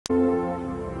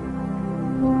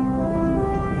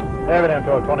Evident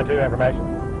 1222 information.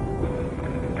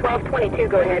 1222,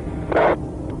 go ahead.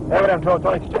 Evident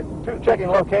 1222 checking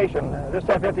location. This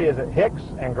 1050 is at Hicks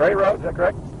and Gray Road, is that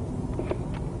correct?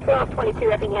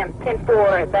 1222 Effingham,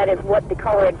 10-4, that is what the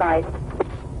caller advised.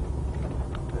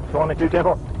 22,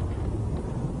 10-4.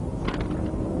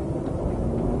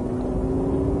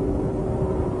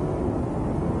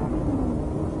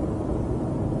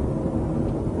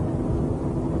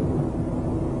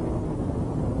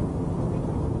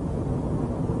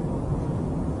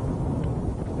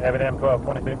 Evident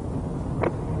 1222.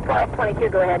 1222,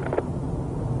 go ahead.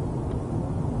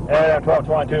 Evident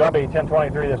 1222, I'll be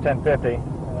 1023, this 1050.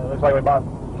 Looks like we might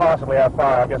possibly have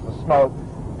fire, I guess the smoke.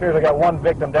 Appears we got one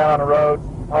victim down on the road,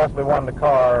 possibly one in the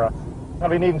car. I'll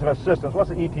be needing some assistance. What's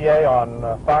the ETA on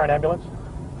fire and ambulance?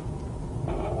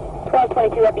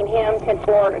 1222 Effingham,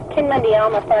 10-4. Ken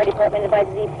Mundialma Fire Department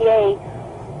advises ETA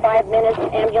 5 minutes,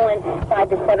 ambulance 5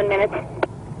 to 7 minutes.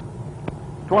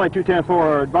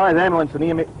 2210-4, advise ambulance and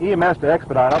EMS to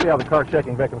expedite. I'll be out of the car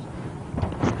checking victims.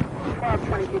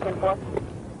 1222-10-4.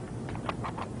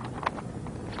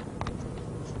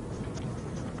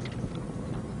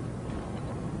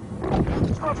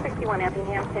 1261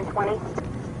 Effingham, 1020.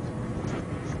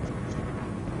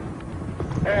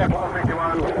 Hey,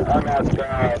 1261, I'm at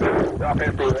South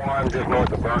 51, just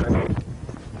north of Vernon.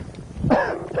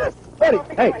 Buddy,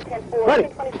 hey, buddy.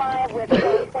 1025 with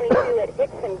 1222 at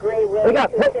Hicks and Gray Road. We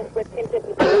got to assist with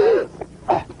 1053.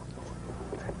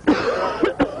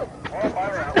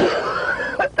 Fire out.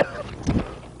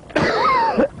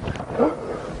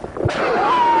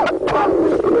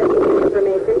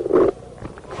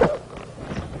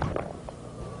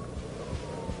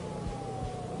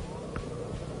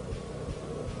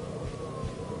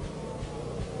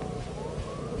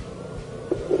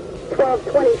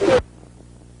 Information.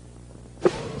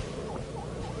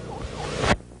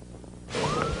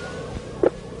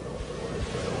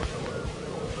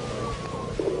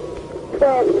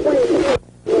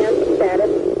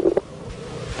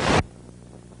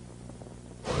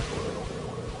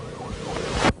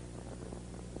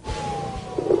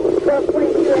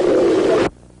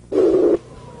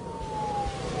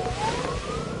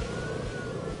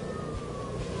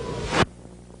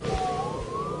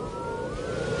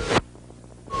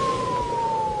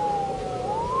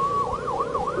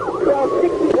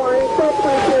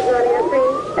 Not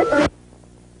answering.